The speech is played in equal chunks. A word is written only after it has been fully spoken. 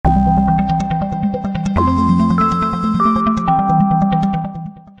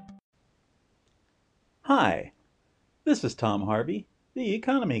This is Tom Harvey, the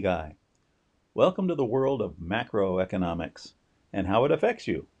economy guy. Welcome to the world of macroeconomics and how it affects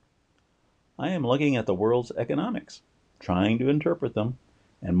you. I am looking at the world's economics, trying to interpret them,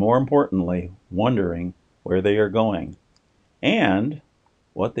 and more importantly, wondering where they are going and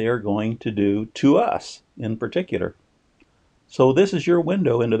what they are going to do to us in particular. So, this is your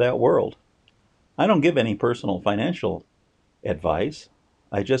window into that world. I don't give any personal financial advice,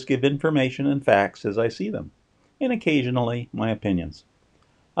 I just give information and facts as I see them, and occasionally my opinions.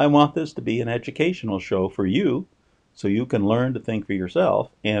 I want this to be an educational show for you so you can learn to think for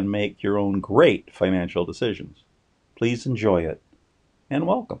yourself and make your own great financial decisions. Please enjoy it and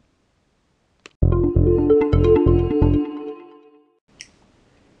welcome.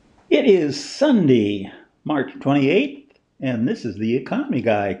 It is Sunday, March 28th, and this is the Economy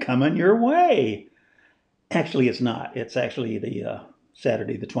Guy coming your way. Actually, it's not. It's actually the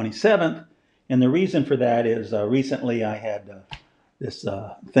Saturday the 27th, and the reason for that is recently I had this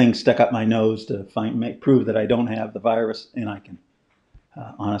thing stuck up my nose to prove that I don't have the virus, and I can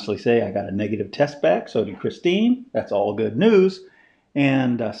honestly say I got a negative test back. So did Christine. That's all good news.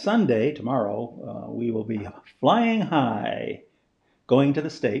 And Sunday, tomorrow, we will be flying high, going to the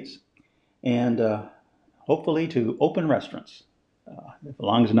States, and hopefully to open restaurants, as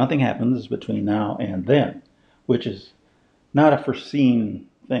long as nothing happens between now and then, which is not a foreseen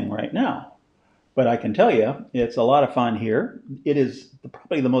thing right now. But I can tell you, it's a lot of fun here. It is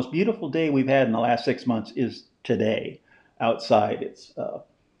probably the most beautiful day we've had in the last 6 months is today outside. It's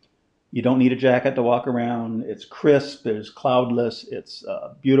you don't need a jacket to walk around. It's crisp. It's cloudless. It's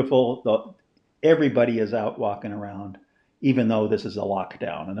beautiful. Everybody is out walking around, even though this is a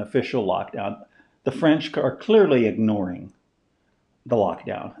lockdown, an official lockdown. The French are clearly ignoring the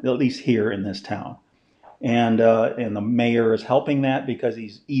lockdown, at least here in this town. And the mayor is helping that because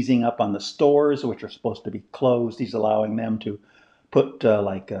he's easing up on the stores, which are supposed to be closed. He's allowing them to put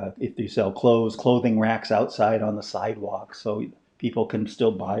if you sell clothes, clothing racks outside on the sidewalk, so people can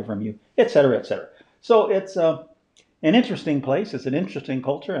still buy from you, et cetera, et cetera. So it's an interesting place. It's an interesting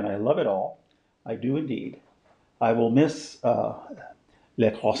culture, and I love it all. I do indeed. I will miss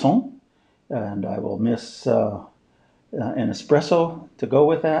les croissants, and I will miss an espresso to go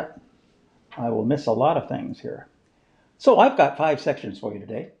with that. I will miss a lot of things here. So I've got 5 sections for you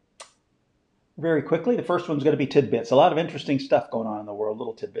today. Very quickly, the first one's going to be tidbits. A lot of interesting stuff going on in the world,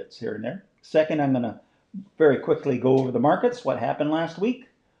 little tidbits here and there. Second, I'm going to very quickly go over the markets, what happened last week.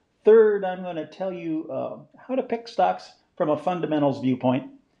 Third, I'm going to tell you how to pick stocks from a fundamentals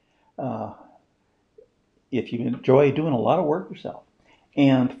viewpoint if you enjoy doing a lot of work yourself.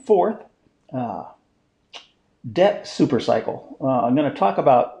 And fourth, debt supercycle. I'm going to talk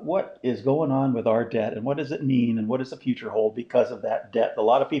about what is going on with our debt and what does it mean and what does the future hold because of that debt. A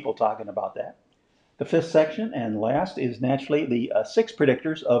lot of people talking about that. The fifth section and last is naturally the 6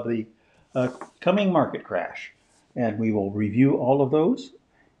 predictors of the coming market crash. And we will review all of those.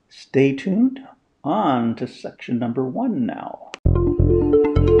 Stay tuned. On to section number 1 now.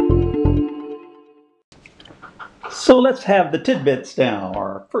 So let's have the tidbits now,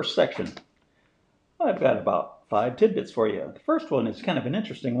 our first section. I've got about 5 tidbits for you. The first one is kind of an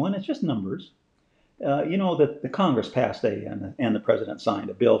interesting one. It's just numbers. You know that the Congress passed and the president signed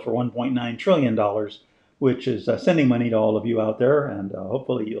a bill for $1.9 trillion, which is sending money to all of you out there, and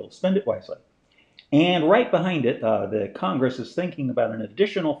hopefully you'll spend it wisely. And right behind it, the Congress is thinking about an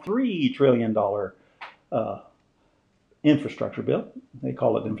additional $3 trillion infrastructure bill. They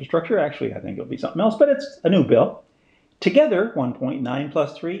call it infrastructure. Actually, I think it'll be something else, but it's a new bill. Together, 1.9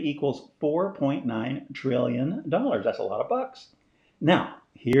 plus 3 equals $4.9 trillion. That's a lot of bucks. Now,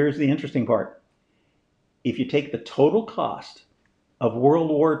 here's the interesting part. If you take the total cost of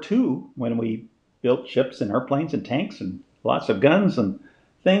World War II, when we built ships and airplanes and tanks and lots of guns and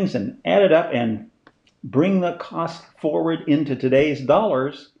things, and add it up and bring the cost forward into today's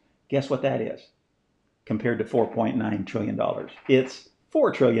dollars, guess what that is compared to $4.9 trillion? It's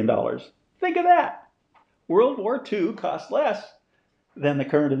 $4 trillion. Think of that. World War II cost less than the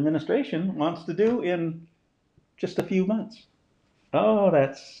current administration wants to do in just a few months. Oh,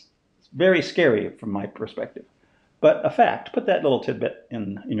 that's very scary from my perspective. But a fact. Put that little tidbit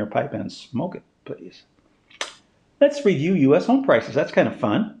in your pipe and smoke it, please. Let's review U.S. home prices. That's kind of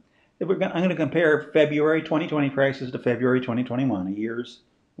fun. I'm going to compare February 2020 prices to February 2021, a year's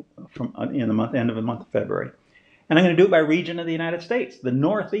from in the month end of the month of February. And I'm going to do it by region of the United States. The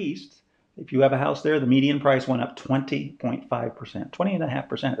Northeast, if you have a house there, the median price went up 20.5%,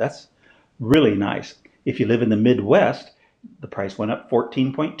 20.5%. That's really nice. If you live in the Midwest, the price went up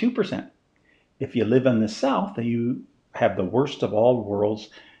 14.2%. If you live in the South, you have the worst of all worlds.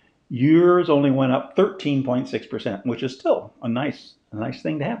 Yours only went up 13.6%, which is still a nice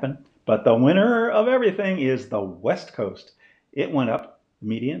thing to happen. But the winner of everything is the West Coast. It went up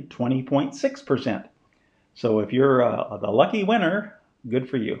median 20.6%. So if you're the lucky winner, good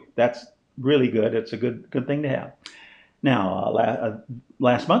for you. That's really good. It's a good thing to have. Now,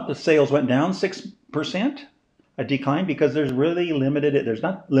 last month the sales went down 6%, a decline because there's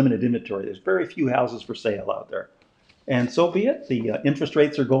not limited inventory. There's very few houses for sale out there. And so be it. The interest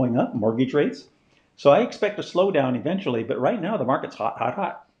rates are going up, mortgage rates. So I expect a slowdown eventually, but right now the market's hot, hot,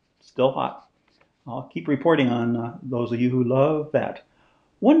 hot. Still hot. I'll keep reporting on those of you who love that.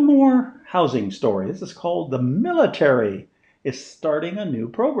 One more housing story. This is called the military is starting a new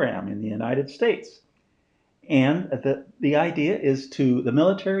program in the United States. And the idea is the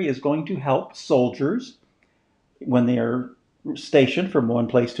military is going to help soldiers when they are stationed from one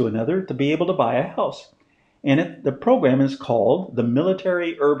place to another to be able to buy a house. And the program is called the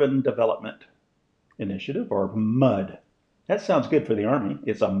Military Urban Development Initiative, or MUD. That sounds good for the Army.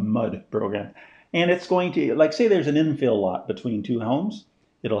 It's a MUD program. And it's going to, like, say there's an infill lot between two homes.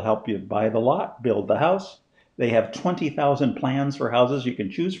 It'll help you buy the lot, build the house. They have 20,000 plans for houses you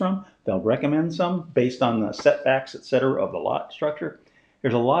can choose from. They'll recommend some based on the setbacks, etc., of the lot structure.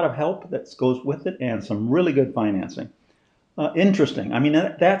 There's a lot of help that goes with it and some really good financing. Interesting. I mean,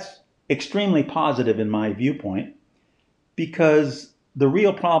 that's extremely positive in my viewpoint, because the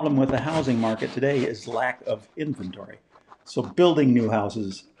real problem with the housing market today is lack of inventory. So building new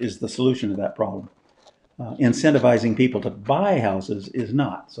houses is the solution to that problem. Incentivizing people to buy houses is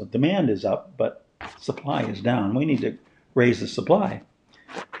not. So demand is up, but supply is down. We need to raise the supply.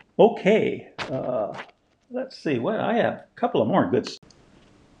 Okay, let's see. What I have a couple of more good.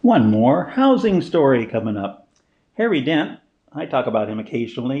 One more housing story coming up. Harry Dent, I talk about him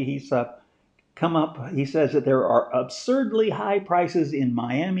occasionally. He's come up. He says that there are absurdly high prices in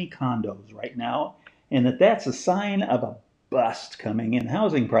Miami condos right now, and that's a sign of a bust coming in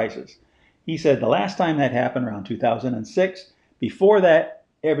housing prices. He said the last time that happened, around 2006. Before that,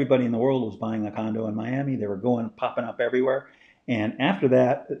 everybody in the world was buying a condo in Miami. They were popping up everywhere. And after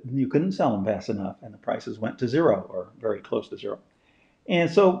that, you couldn't sell them fast enough, and the prices went to zero, or very close to zero.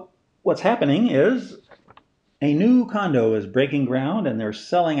 And so what's happening is a new condo is breaking ground, and they're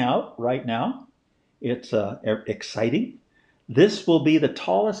selling out right now. It's exciting. This will be the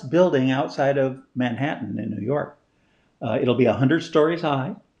tallest building outside of Manhattan in New York. It'll be 100 stories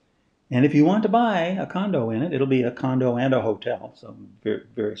high. And if you want to buy a condo in it, it'll be a condo and a hotel, so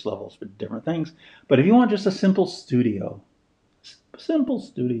various levels for different things. But if you want just a simple studio,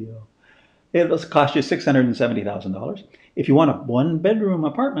 it'll cost you $670,000. If you want a one-bedroom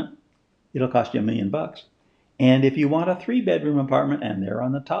apartment, it'll cost you $1 million. And if you want a 3-bedroom apartment, and they're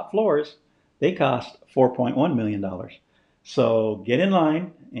on the top floors, they cost $4.1 million. So get in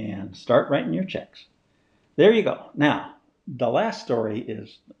line and start writing your checks. There you go. Now, the last story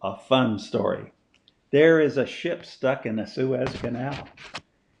is a fun story. There is a ship stuck in the Suez Canal.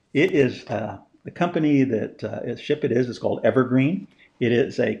 It is the company that ship it is called Evergreen. It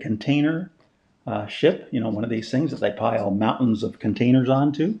is a container ship, one of these things that they pile mountains of containers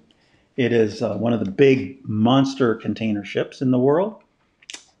onto. It is one of the big monster container ships in the world.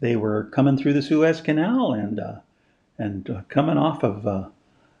 They were coming through the Suez Canal and coming off of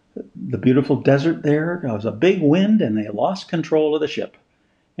the beautiful desert there. There was a big wind, and they lost control of the ship.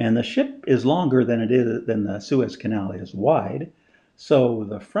 And the ship is longer than the Suez Canal is wide. So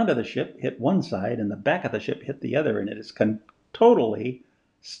the front of the ship hit one side, and the back of the ship hit the other, and it has totally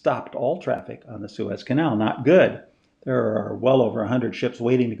stopped all traffic on the Suez Canal. Not good. There are well over 100 ships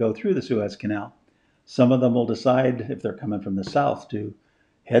waiting to go through the Suez Canal. Some of them will decide, if they're coming from the south, to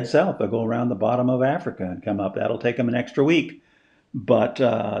head south. They'll go around the bottom of Africa and come up. That'll take them an extra week. But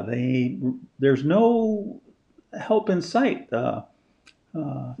there's no help in sight.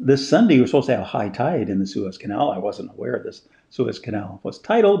 This Sunday, we're supposed to have high tide in the Suez Canal. I wasn't aware this Suez Canal was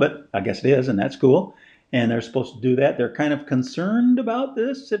tidal, but I guess it is, and that's cool. And they're supposed to do that. They're kind of concerned about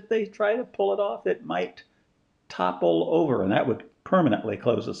this. If they try to pull it off, it might topple over, and that would permanently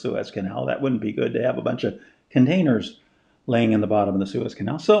close the Suez Canal. That wouldn't be good to have a bunch of containers laying in the bottom of the Suez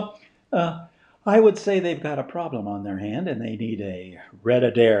Canal. So I would say they've got a problem on their hand, and they need a Red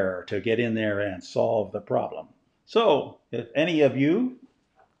Adair to get in there and solve the problem. So if any of you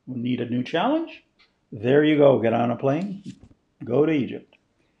need a new challenge, there you go. Get on a plane, go to Egypt.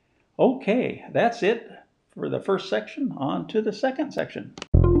 Okay, that's it for the first section. On to the second section.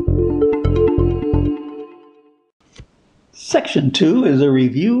 Section 2 is a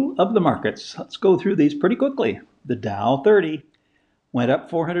review of the markets. Let's go through these pretty quickly. The Dow 30 went up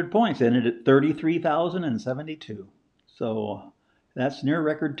 400 points, ended at 33,072. So That's near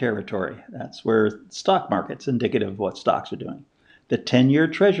record territory. That's where the stock market's indicative of what stocks are doing. The 10-year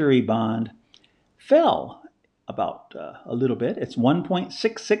Treasury bond fell about a little bit. It's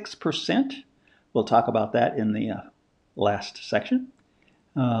 1.66%. We'll talk about that in the last section.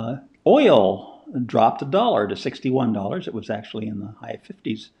 Oil dropped $1 to $61. It was actually in the high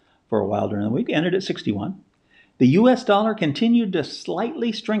 50s for a while during the week, ended at 61. The US dollar continued to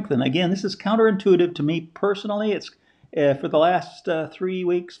slightly strengthen. Again, this is counterintuitive to me personally. It's for the last 3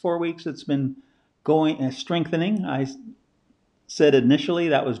 weeks, 4 weeks, it's been going strengthening. I said initially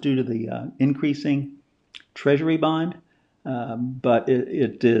that was due to the increasing Treasury bond, but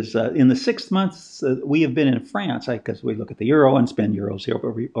it is in the 6 months we have been in France, because we look at the euro and spend euros here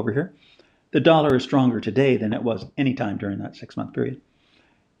over here. The dollar is stronger today than it was any time during that 6-month period.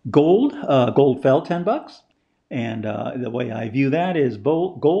 Gold fell $10. And the way I view that is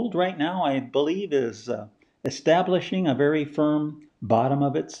gold right now, I believe, is establishing a very firm bottom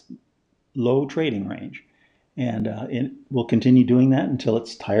of its low trading range. And it will continue doing that until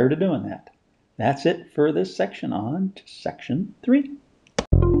it's tired of doing that. That's it for this section. On to section 3.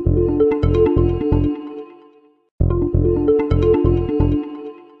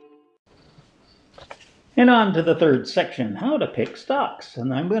 And on to the third section, how to pick stocks.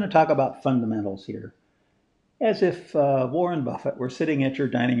 And I'm going to talk about fundamentals here. As if Warren Buffett were sitting at your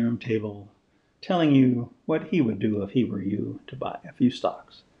dining room table telling you what he would do if he were you to buy a few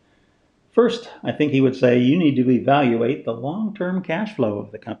stocks. First, I think he would say you need to evaluate the long-term cash flow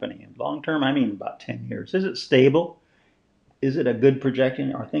of the company. And long-term, I mean about 10 years. Is it stable? Is it a good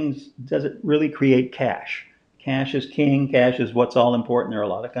projection? Does it really create cash? Cash is king. Cash is what's all important. There are a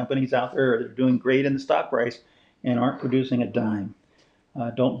lot of companies out there that are doing great in the stock price and aren't producing a dime.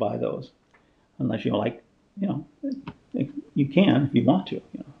 Don't buy those unless you like. You can if you want to,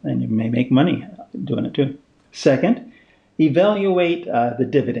 and you may make money doing it too. Second, evaluate the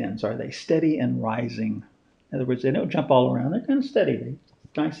dividends. Are they steady and rising? In other words, they don't jump all around. They're kind of steady.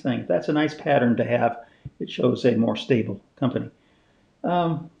 Nice thing. That's a nice pattern to have. It shows a more stable company.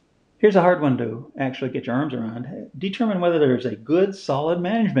 Here's a hard one to actually get your arms around. Determine whether there's a good, solid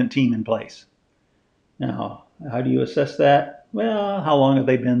management team in place. Now, how do you assess that? Well, how long have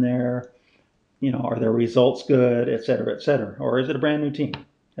they been there? Are their results good, et cetera, et cetera? Or is it a brand new team?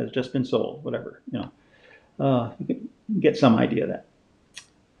 Has it just been sold? Whatever, you can get some idea of that.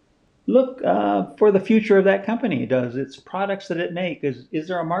 Look for the future of that company. Does its products that it makes, is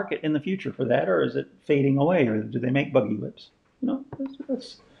there a market in the future for that, or is it fading away, or do they make buggy whips?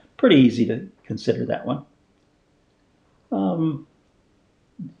 That's pretty easy to consider that one.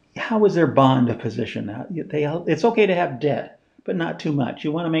 How is their bond position? It's okay to have debt, but not too much.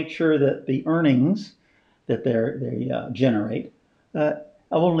 You want to make sure that the earnings that they generate,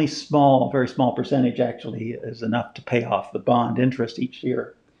 only very small percentage actually is enough to pay off the bond interest each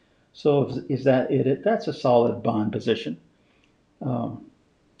year. So is that it? That's a solid bond position. And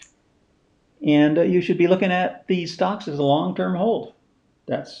you should be looking at these stocks as a long-term hold.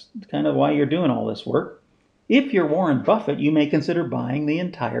 That's kind of why you're doing all this work. If you're Warren Buffett, you may consider buying the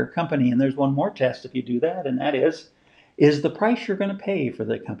entire company. And there's one more test if you do that, and that is the price you're going to pay for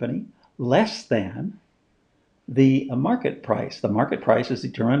the company less than the market price? The market price is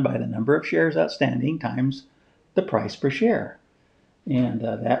determined by the number of shares outstanding times the price per share. And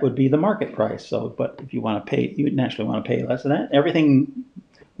that would be the market price. But if you want to pay, you naturally want to pay less than that. Everything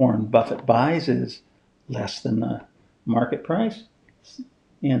Warren Buffett buys is less than the market price.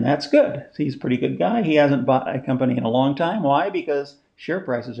 And that's good. He's a pretty good guy. He hasn't bought a company in a long time. Why? Because share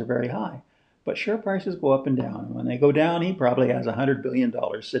prices are very high. But share prices go up and down. And when they go down, he probably has $100 billion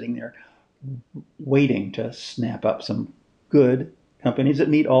sitting there waiting to snap up some good companies that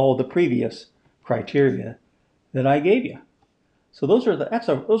meet all the previous criteria that I gave you. So those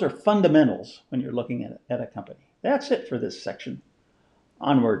are fundamentals when you're looking at a company. That's it for this section.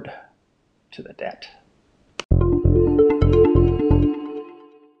 Onward to the debt.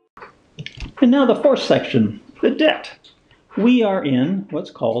 And now the fourth section, the debt. We are in what's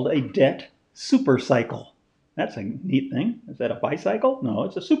called a debt super cycle. That's a neat thing. Is that a bicycle? No,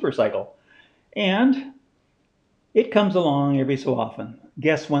 it's a super cycle. And it comes along every so often.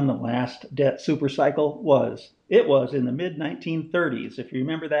 Guess when the last debt super cycle was? It was in the mid-1930s. If you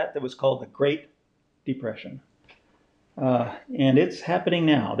remember that, that was called the Great Depression. And it's happening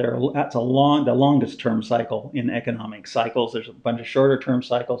now. That's the longest term cycle in economic cycles. There's a bunch of shorter term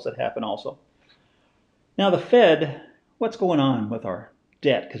cycles that happen also. Now the Fed, what's going on with our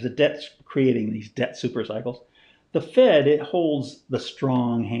debt? Because the debt's creating these debt super cycles. The Fed, it holds the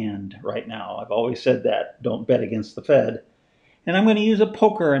strong hand right now. I've always said that. Don't bet against the Fed. And I'm going to use a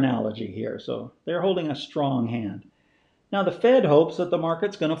poker analogy here. So they're holding a strong hand. Now, the Fed hopes that the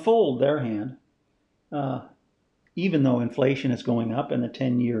market's going to fold their hand, uh, even though inflation is going up and the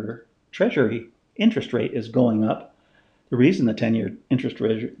 10-year Treasury interest rate is going up. The reason the 10-year interest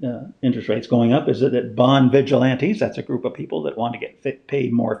rate's going up is that bond vigilantes, that's a group of people that want to get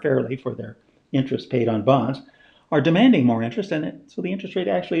paid more fairly for their interest paid on bonds, are demanding more interest, and so the interest rate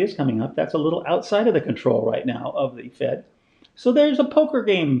actually is coming up. That's a little outside of the control right now of the Fed. So there's a poker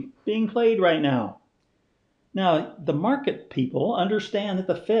game being played right now. Now, the market people understand that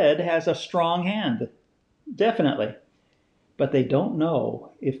the Fed has a strong hand, definitely, but they don't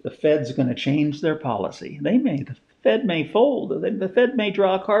know if the Fed's going to change their policy. The Fed may fold. The Fed may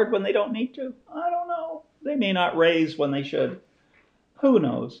draw a card when they don't need to. I don't know. They may not raise when they should. Who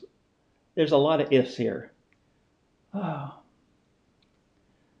knows? There's a lot of ifs here. Oh.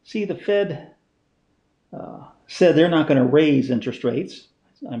 See, the Fed said they're not going to raise interest rates.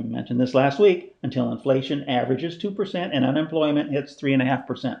 I mentioned this last week, until inflation averages 2% and unemployment hits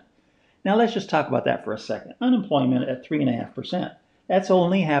 3.5%. Now let's just talk about that for a second. Unemployment at 3.5%. That's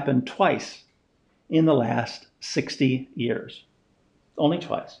only happened twice in the last 60 years. Only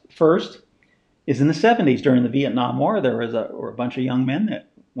twice. First is in the 70s during the Vietnam War. There was a bunch of young men that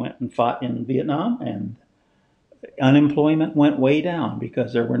went and fought in Vietnam, and unemployment went way down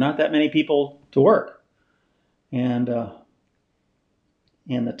because there were not that many people to work. And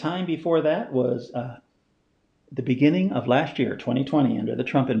the time before that was the beginning of last year, 2020, under the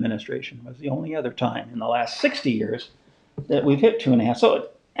Trump administration, was the only other time in the last 60 years that we've hit 2.5. So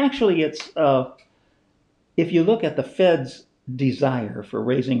actually, it's if you look at the Fed's desire for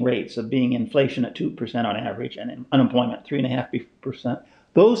raising rates of being inflation at 2% on average and unemployment 3.5%,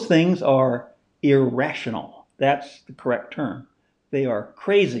 those things are irrational. That's the correct term. They are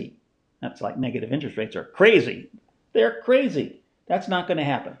crazy. That's like negative interest rates are crazy. They're crazy. That's not going to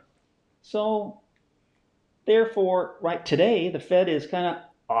happen. So therefore, right today, the Fed is kind of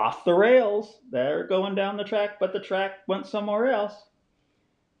off the rails. They're going down the track, but the track went somewhere else.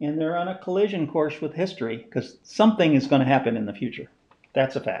 And they're on a collision course with history because something is going to happen in the future.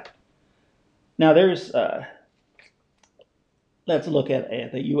 That's a fact. Now, let's look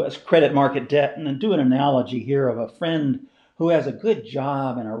at the U.S. credit market debt and do an analogy here of a friend who has a good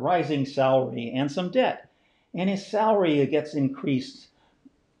job and a rising salary and some debt. And his salary gets increased,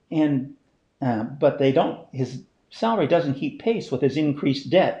 but his salary doesn't keep pace with his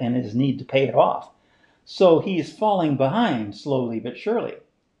increased debt and his need to pay it off. So he's falling behind slowly but surely.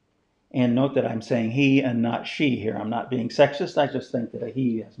 And note that I'm saying he and not she here. I'm not being sexist. I just think that a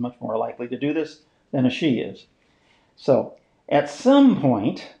he is much more likely to do this than a she is. So at some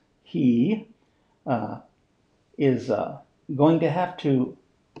point, he is going to have to,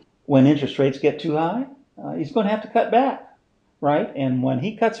 when interest rates get too high, he's going to have to cut back, right? And when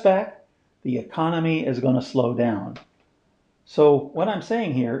he cuts back, the economy is going to slow down. So what I'm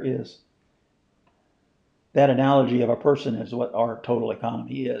saying here is that analogy of a person is what our total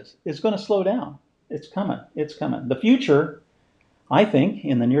economy is going to slow down. It's coming. It's coming. The future, I think,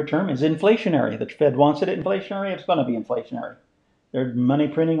 in the near term is inflationary. The Fed wants it inflationary. It's going to be inflationary. They're money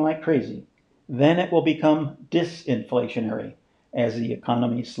printing like crazy. Then it will become disinflationary as the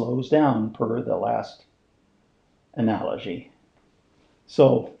economy slows down per the last analogy.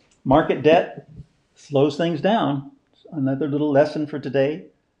 So market debt slows things down. Another little lesson for today.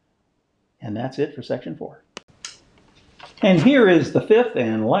 And that's it for section 4. And here is the fifth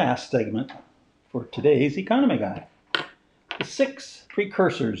and last segment for today's Economy Guy. The 6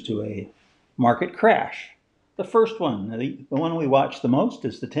 precursors to a market crash. The first one, the one we watch the most,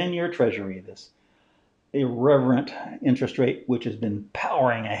 is the 10-year Treasury, this irreverent interest rate which has been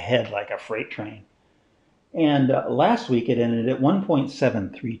powering ahead like a freight train. And last week it ended at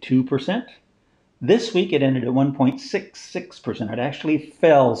 1.732%. This week it ended at 1.66%. It actually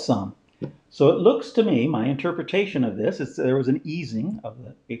fell some. So it looks to me, my interpretation of this is there was an easing of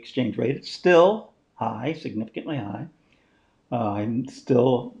the exchange rate. It's still high, significantly high. I'm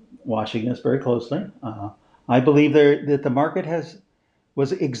still watching this very closely. I believe that the market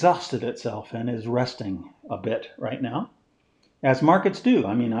was exhausted itself and is resting a bit right now, as markets do.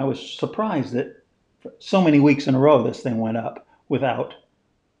 I mean, I was surprised that for so many weeks in a row this thing went up without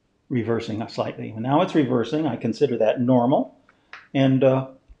reversing slightly. Now it's reversing. I consider that normal, and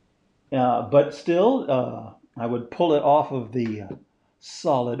but still, I would pull it off of the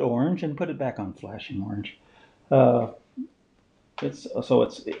solid orange and put it back on flashing orange.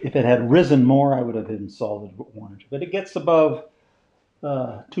 If it had risen more, I would have been solid orange. But it gets above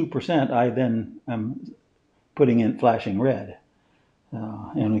 2%, I then am putting in flashing red.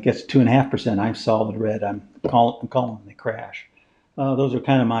 And when it gets 2.5%, I'm solid red. I'm calling the crash. Those are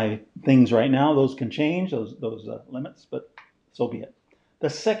kind of my things right now. Those can change, those limits, but so be it. The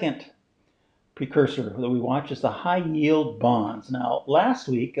second precursor that we watch is the high yield bonds. Now, last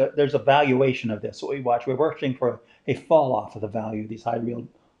week, there's a valuation of this. What we watch, we're watching for a fall off of the value of these high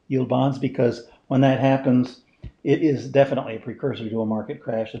yield bonds, because when that happens, it is definitely a precursor to a market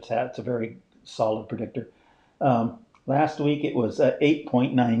crash. It's a very solid predictor. Last week it was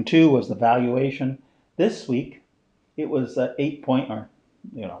 8.92 was the valuation. This week it was a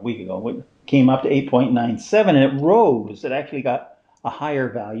week ago, it came up to 8.97, and it rose. It actually got a higher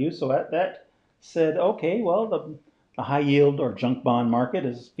value. So that said, okay, well, the high yield or junk bond market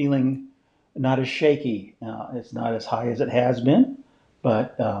is feeling not as shaky. It's not as high as it has been,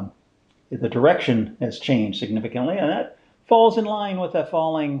 but the direction has changed significantly, and that falls in line with a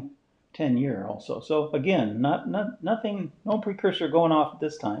falling 10-year also. So again, nothing, no precursor going off at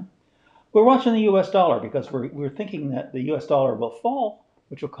this time. We're watching the U.S. dollar because we're thinking that the U.S. dollar will fall,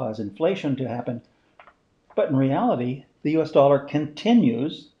 which will cause inflation to happen. But in reality, the U.S. dollar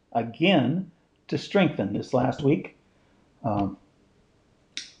continues again to strengthen. This last week, the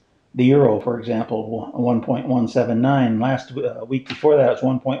euro, for example, 1.179. Last week before that, it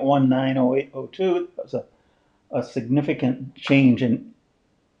was 1.190802. It was a significant change in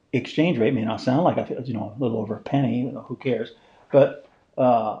exchange rate. May not sound like a little over a penny. Who cares? But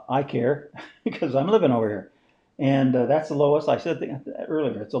I care because I'm living over here, and that's the lowest. I said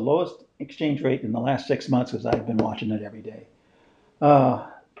earlier, it's the lowest exchange rate in the last 6 months because I've been watching it every day.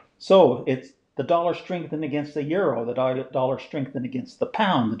 So it's the dollar strengthened against the euro, the dollar strengthened against the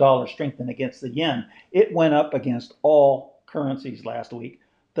pound, the dollar strengthened against the yen. It went up against all currencies last week.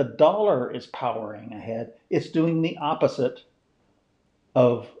 The dollar is powering ahead. It's doing the opposite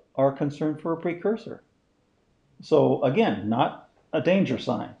of our concern for a precursor. So again, not a danger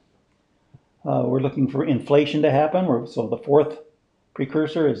sign. We're looking for inflation to happen. So the fourth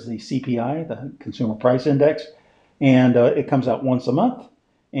precursor is the CPI, the Consumer Price Index, and it comes out once a month,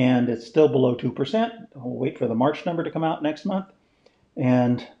 and it's still below 2%. We'll wait for the March number to come out next month,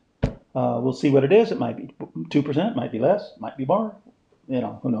 and we'll see what it is. It might be 2%, might be less, might be more.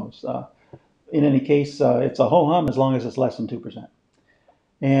 Who knows? In any case, it's a ho-hum as long as it's less than 2%.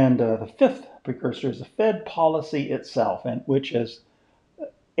 And the fifth precursor is the Fed policy itself, and which is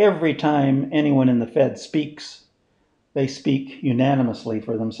every time anyone in the Fed speaks, they speak unanimously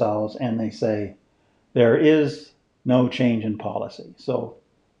for themselves, and they say there is no change in policy. So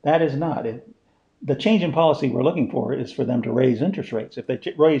that is not it. The change in policy we're looking for is for them to raise interest rates. If they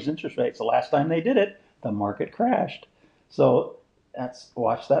raise interest rates, the last time they did it, the market crashed. So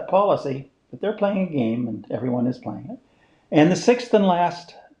watch that policy. But they're playing a game, and everyone is playing it. And the sixth and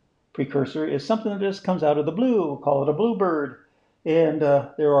last precursor is something that just comes out of the blue. We'll call it a bluebird. And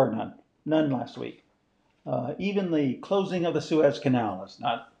there are none last week. Even the closing of the Suez Canal is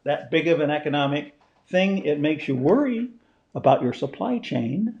not that big of an economic thing. It makes you worry about your supply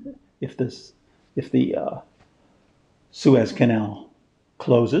chain if the Suez Canal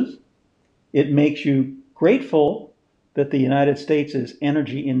closes. It makes you grateful that the United States is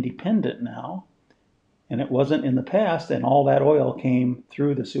energy independent now, and it wasn't in the past, and all that oil came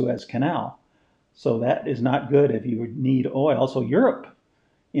through the Suez Canal. So that is not good if you need oil. So Europe,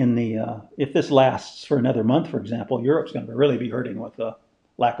 if this lasts for another month, for example, Europe's going to really be hurting with the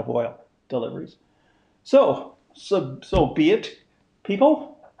lack of oil deliveries. So be it,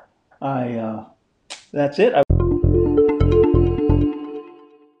 people. That's it.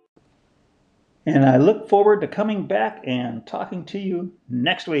 And I look forward to coming back and talking to you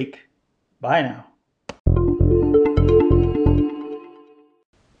next week. Bye now.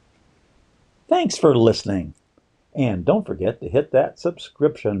 Thanks for listening. And don't forget to hit that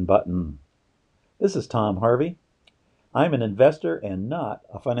subscription button. This is Tom Harvey. I'm an investor and not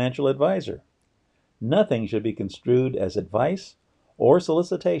a financial advisor. Nothing should be construed as advice or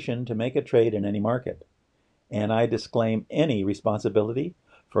solicitation to make a trade in any market. And I disclaim any responsibility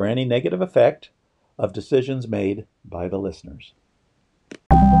for any negative effect of decisions made by the listeners.